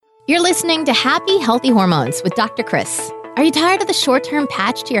You're listening to Happy Healthy Hormones with Dr. Chris. Are you tired of the short-term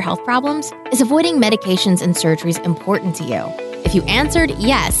patch to your health problems? Is avoiding medications and surgeries important to you? If you answered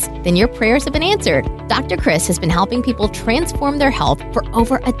yes, then your prayers have been answered. Dr. Chris has been helping people transform their health for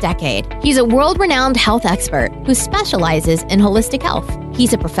over a decade. He's a world-renowned health expert who specializes in holistic health.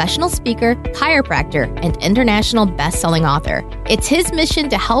 He's a professional speaker, chiropractor, and international best-selling author. It's his mission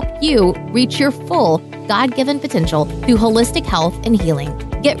to help you reach your full God-given potential through holistic health and healing.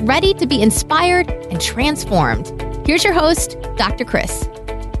 Get ready to be inspired and transformed. Here's your host, Dr. Chris.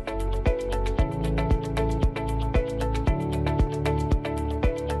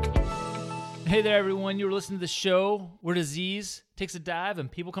 Hey there, everyone. You're listening to the show where disease takes a dive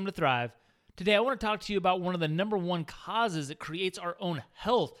and people come to thrive. Today, I want to talk to you about one of the number one causes that creates our own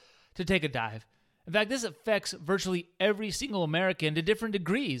health to take a dive. In fact, this affects virtually every single American to different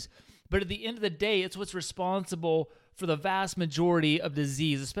degrees. But at the end of the day, it's what's responsible for the vast majority of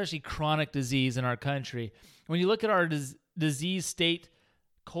disease, especially chronic disease in our country. When you look at our disease state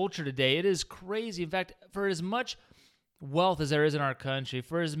culture today, it is crazy. In fact, for as much wealth as there is in our country,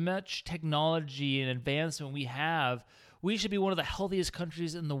 for as much technology and advancement we have, we should be one of the healthiest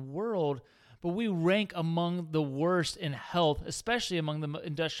countries in the world, but we rank among the worst in health, especially among the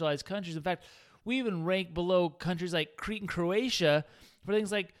industrialized countries. In fact, we even rank below countries like Crete and Croatia for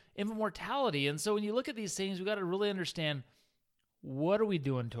things like infant mortality. And so when you look at these things, we got to really understand, what are we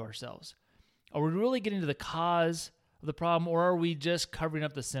doing to ourselves? Are we really getting to the cause of the problem, or are we just covering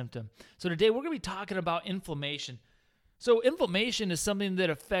up the symptom? So today we're going to be talking about inflammation. So inflammation is something that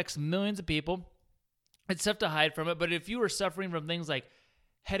affects millions of people. It's tough to hide from it, but if you are suffering from things like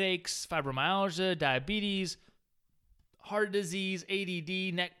headaches, fibromyalgia, diabetes, heart disease,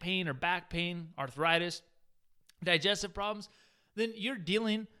 ADD, neck pain or back pain, arthritis, digestive problems, then you're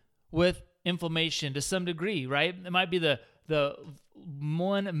dealing with inflammation to some degree, right? It might be the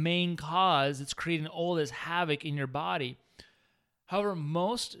one main cause that's creating all this havoc in your body. However,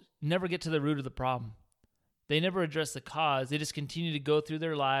 most never get to the root of the problem. They never address the cause. They just continue to go through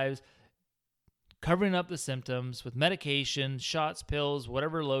their lives covering up the symptoms with medication, shots, pills,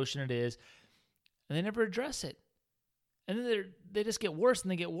 whatever lotion it is, and they never address it. And then they just get worse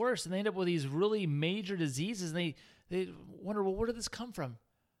and they get worse, and they end up with these really major diseases, and they wonder, well, where did this come from?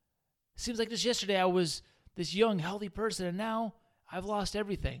 It seems like just yesterday I was this young, healthy person, and now I've lost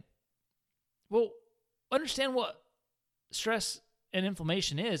everything. Well, understand what stress and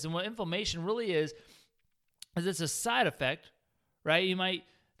inflammation is, and what inflammation really is it's a side effect, right? You might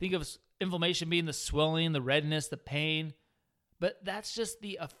think of inflammation being the swelling, the redness, the pain, but that's just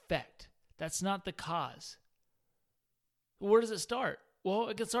the effect. That's not the cause. Where does it start? Well,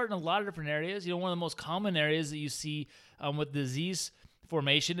 it can start in a lot of different areas. You know, one of the most common areas that you see with disease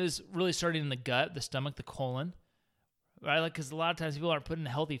formation is really starting in the gut, the stomach, the colon, right? Like, because a lot of times people aren't putting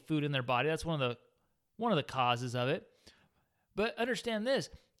healthy food in their body. That's one of the causes of it. But understand this: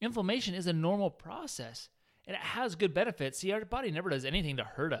 inflammation is a normal process. And it has good benefits. See, our body never does anything to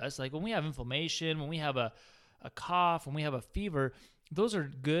hurt us. Like when we have inflammation, when we have a cough, when we have a fever, those are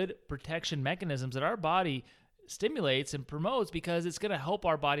good protection mechanisms that our body stimulates and promotes because it's going to help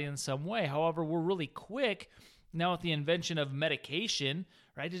our body in some way. However, we're really quick now with the invention of medication,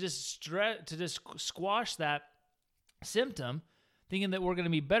 right, to just squash that symptom, thinking that we're going to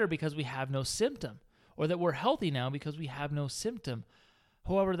be better because we have no symptom, or that we're healthy now because we have no symptom.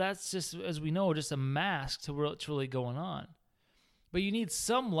 However, that's just, as we know, just a mask to what's really going on. But you need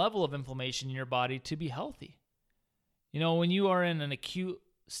some level of inflammation in your body to be healthy. You know, when you are in an acute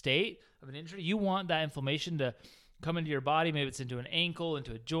state of an injury, you want that inflammation to come into your body. Maybe it's into an ankle,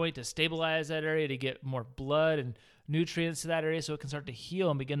 into a joint, to stabilize that area, to get more blood and nutrients to that area so it can start to heal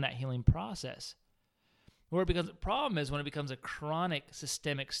and begin that healing process. Where it becomes a problem is when it becomes a chronic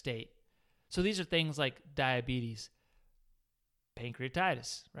systemic state. So these are things like diabetes,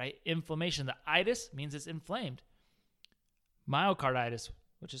 pancreatitis, right? Inflammation. The itis means it's inflamed. Myocarditis,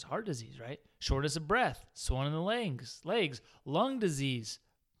 which is heart disease, right? Shortness of breath, swelling in the legs, lung disease,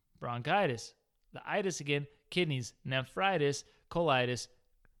 bronchitis. The itis again, kidneys, nephritis, colitis.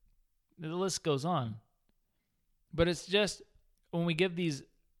 The list goes on. But it's just when we give these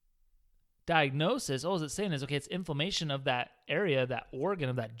diagnosis, all it's saying is, okay, it's inflammation of that area, that organ,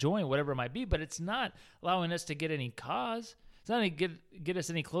 of that joint, whatever it might be, but it's not allowing us to get any cause. It's not going to get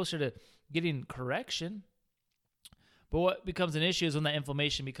us any closer to getting correction. But what becomes an issue is when that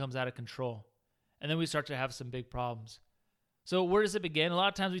inflammation becomes out of control. And then we start to have some big problems. So where does it begin? A lot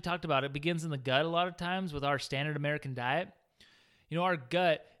of times we talked about it begins in the gut a lot of times with our standard American diet. You know, our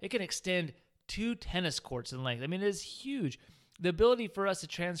gut, it can extend 2 tennis courts in length. I mean, it is huge. The ability for us to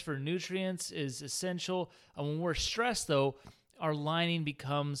transfer nutrients is essential. And when we're stressed, though, our lining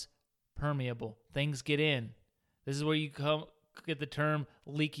becomes permeable. Things get in. This is where you get the term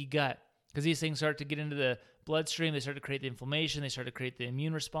leaky gut, because these things start to get into the bloodstream. They start to create the inflammation. They start to create the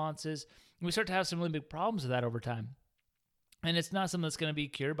immune responses. And we start to have some really big problems with that over time. And it's not something that's going to be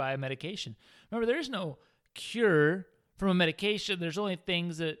cured by a medication. Remember, there is no cure from a medication. There's only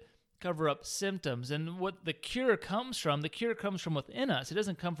things that cover up symptoms. And what the cure comes from within us. It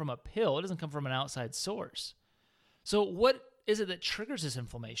doesn't come from a pill. It doesn't come from an outside source. So what is it that triggers this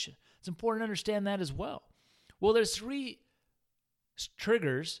inflammation? It's important to understand that as well. Well, there's 3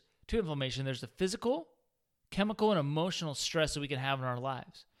 triggers to inflammation. There's the physical, chemical, and emotional stress that we can have in our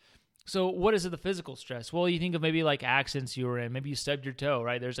lives. So what is it, the physical stress? Well, you think of maybe like accidents you were in. Maybe you stubbed your toe,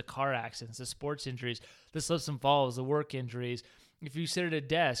 right? There's a car accident, the sports injuries, the slips and falls, the work injuries. If you sit at a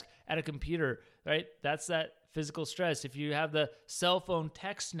desk, at a computer, right? That's that physical stress. If you have the cell phone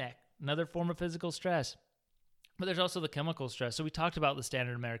text neck, another form of physical stress. But there's also the chemical stress. So we talked about the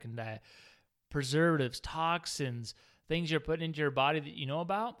standard American diet. Preservatives, toxins, things you're putting into your body that you know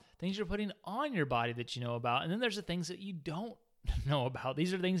about, things you're putting on your body that you know about, and then there's the things that you don't know about.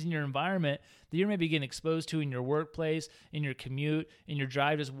 These are things in your environment that you're maybe getting exposed to in your workplace, in your commute, in your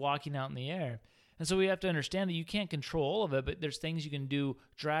drive, just walking out in the air. And so we have to understand that you can't control all of it, but there's things you can do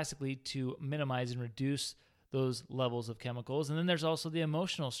drastically to minimize and reduce those levels of chemicals. And then there's also the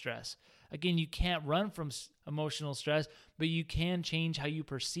emotional stress. Again, you can't run from emotional stress, but you can change how you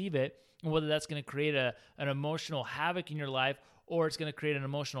perceive it, and whether that's going to create an emotional havoc in your life or it's going to create an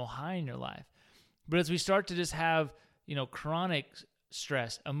emotional high in your life. But as we start to just have, chronic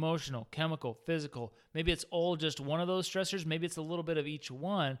stress, emotional, chemical, physical, maybe it's all just one of those stressors, maybe it's a little bit of each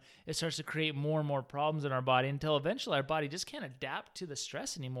one, it starts to create more and more problems in our body until eventually our body just can't adapt to the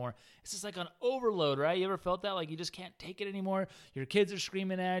stress anymore. It's just like an overload, right? You ever felt that? Like you just can't take it anymore. Your kids are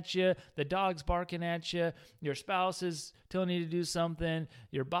screaming at you, the dog's barking at you, your spouse is telling you to do something,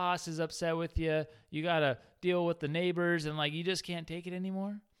 your boss is upset with you, you got to deal with the neighbors, and like you just can't take it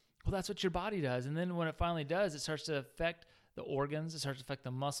anymore. Well, that's what your body does. And then when it finally does, it starts to affect the organs, it starts to affect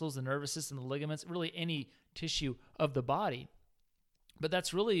the muscles, the nervous system, the ligaments, really any tissue of the body. But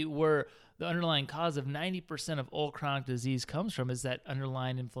that's really where the underlying cause of 90% of all chronic disease comes from, is that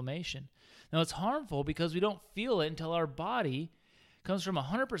underlying inflammation. Now, it's harmful because we don't feel it until our body comes from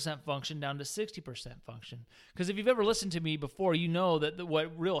 100% function down to 60% function. Because if you've ever listened to me before, you know that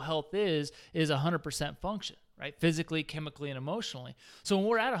what real health is 100% function, right? Physically, chemically, and emotionally. So when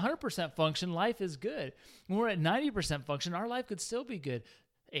we're at 100% function, life is good. When we're at 90% function, our life could still be good.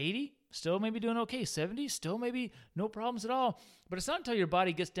 80, still maybe doing okay. 70, still maybe no problems at all. But it's not until your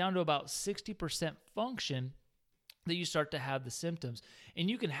body gets down to about 60% function that you start to have the symptoms. And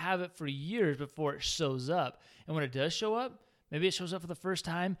you can have it for years before it shows up. And when it does show up, maybe it shows up for the first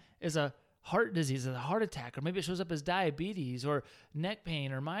time as a heart disease, as a heart attack, or maybe it shows up as diabetes or neck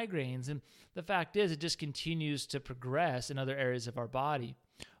pain or migraines. And the fact is, it just continues to progress in other areas of our body.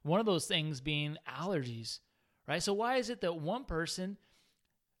 One of those things being allergies, right? So why is it that one person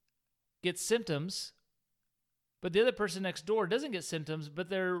gets symptoms, but the other person next door doesn't get symptoms, but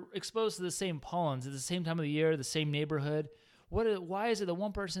they're exposed to the same pollens at the same time of the year, the same neighborhood? Why is it that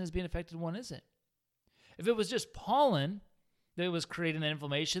one person is being affected and one isn't? If it was just pollen that was creating that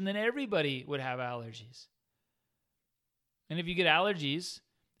inflammation, then everybody would have allergies. And if you get allergies,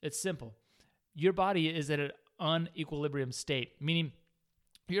 it's simple. Your body is at an unequilibrium state, meaning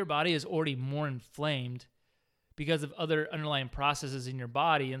your body is already more inflamed because of other underlying processes in your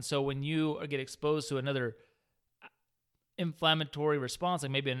body. And so when you get exposed to another inflammatory response,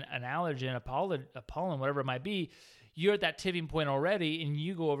 like maybe an allergen, a pollen, whatever it might be, you're at that tipping point already, and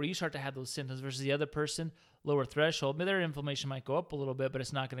you start to have those symptoms versus the other person, lower threshold. Maybe their inflammation might go up a little bit, but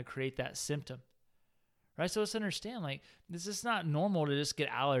it's not going to create that symptom, right? So let's understand, like, this is not normal to just get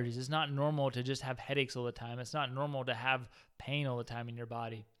allergies. It's not normal to just have headaches all the time. It's not normal to have pain all the time in your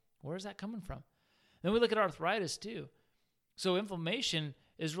body. Where is that coming from? Then we look at arthritis too. So inflammation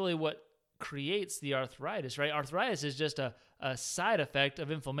is really what creates the arthritis, right? Arthritis is just a side effect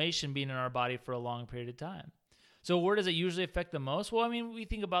of inflammation being in our body for a long period of time. So where does it usually affect the most? Well, I mean, we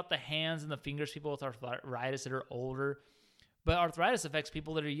think about the hands and the fingers, people with arthritis that are older, but arthritis affects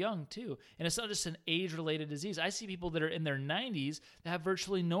people that are young too. And it's not just an age-related disease. I see people that are in their 90s that have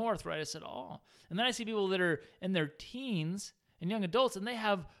virtually no arthritis at all. And then I see people that are in their teens and young adults, and they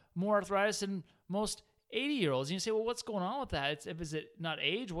have more arthritis than most 80-year-olds. And you say, well, what's going on with that? Is it not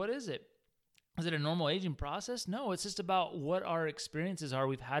age? What is it? Is it a normal aging process? No, it's just about what our experiences are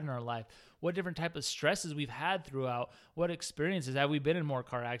we've had in our life, what different type of stresses we've had throughout, what experiences. Have we been in more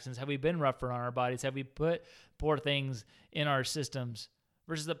car accidents? Have we been rougher on our bodies? Have we put poor things in our systems?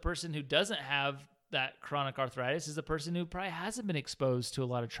 Versus the person who doesn't have that chronic arthritis is a person who probably hasn't been exposed to a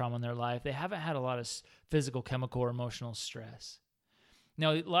lot of trauma in their life. They haven't had a lot of physical, chemical, or emotional stress.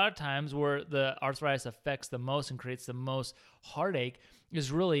 Now, a lot of times where the arthritis affects the most and creates the most heartache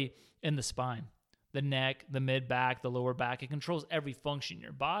is really in the spine, the neck, the mid-back, the lower back. It controls every function in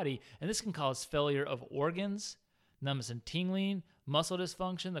your body, and this can cause failure of organs, numbness and tingling, muscle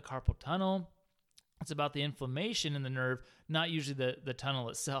dysfunction, the carpal tunnel. It's about the inflammation in the nerve, not usually the tunnel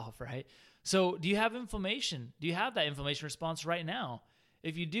itself, right? So do you have inflammation? Do you have that inflammation response right now?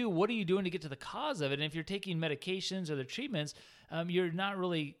 If you do, what are you doing to get to the cause of it? And if you're taking medications or the treatments, you're not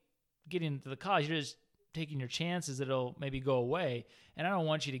really getting to the cause. You're just taking your chances that it'll maybe go away. And I don't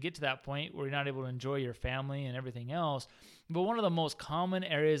want you to get to that point where you're not able to enjoy your family and everything else. But one of the most common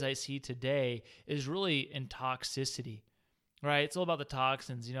areas I see today is really in toxicity, right? It's all about the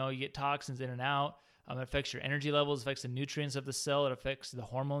toxins. You get toxins in and out. It affects your energy levels, affects the nutrients of the cell. It affects the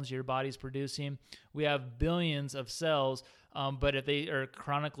hormones your body's producing. We have billions of cells, but if they are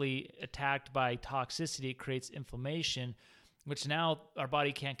chronically attacked by toxicity, it creates inflammation, which now our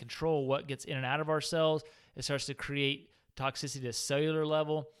body can't control what gets in and out of our cells. It starts to create toxicity at a cellular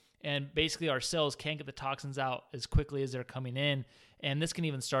level, and basically our cells can't get the toxins out as quickly as they're coming in, and this can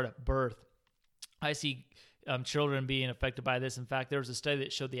even start at birth. I see children being affected by this. In fact, there was a study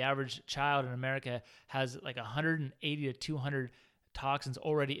that showed the average child in America has like 180 to 200 toxins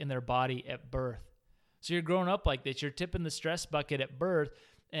already in their body at birth. So you're growing up like this. You're tipping the stress bucket at birth,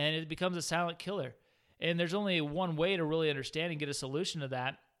 and it becomes a silent killer. And there's only one way to really understand and get a solution to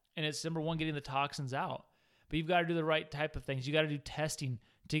that, and it's number one, getting the toxins out. But you've got to do the right type of things. You got to do testing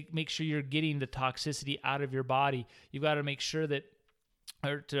to make sure you're getting the toxicity out of your body. You've got to make sure that,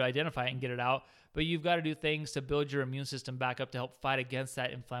 or to identify it and get it out. But you've got to do things to build your immune system back up to help fight against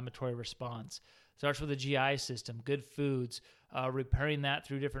that inflammatory response. Starts with the GI system, good foods, repairing that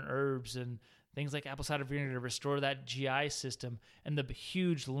through different herbs and things like apple cider vinegar to restore that GI system, and the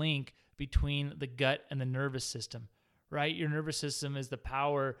huge link between the gut and the nervous system, right? Your nervous system is the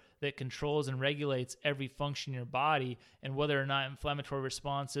power that controls and regulates every function in your body, and whether or not inflammatory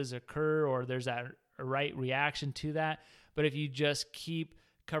responses occur or there's a right reaction to that. But if you just keep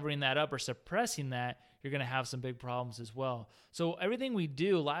covering that up or suppressing that, you're going to have some big problems as well. So everything we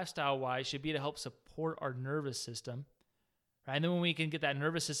do lifestyle-wise should be to help support our nervous system, right? And then when we can get that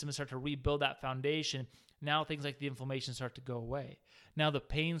nervous system and start to rebuild that foundation, now things like the inflammation start to go away. Now the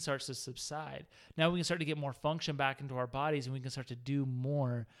pain starts to subside. Now we can start to get more function back into our bodies, and we can start to do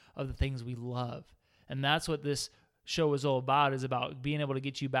more of the things we love. And that's what this show is all about, is about being able to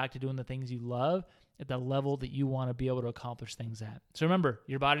get you back to doing the things you love at the level that you want to be able to accomplish things at. So remember,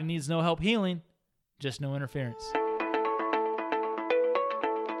 your body needs no help healing, just no interference.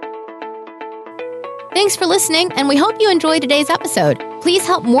 Thanks for listening, and we hope you enjoyed today's episode. Please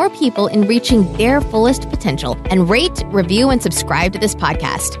help more people in reaching their fullest potential and rate, review, and subscribe to this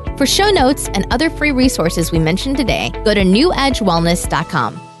podcast. For show notes and other free resources we mentioned today, go to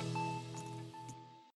newedgewellness.com.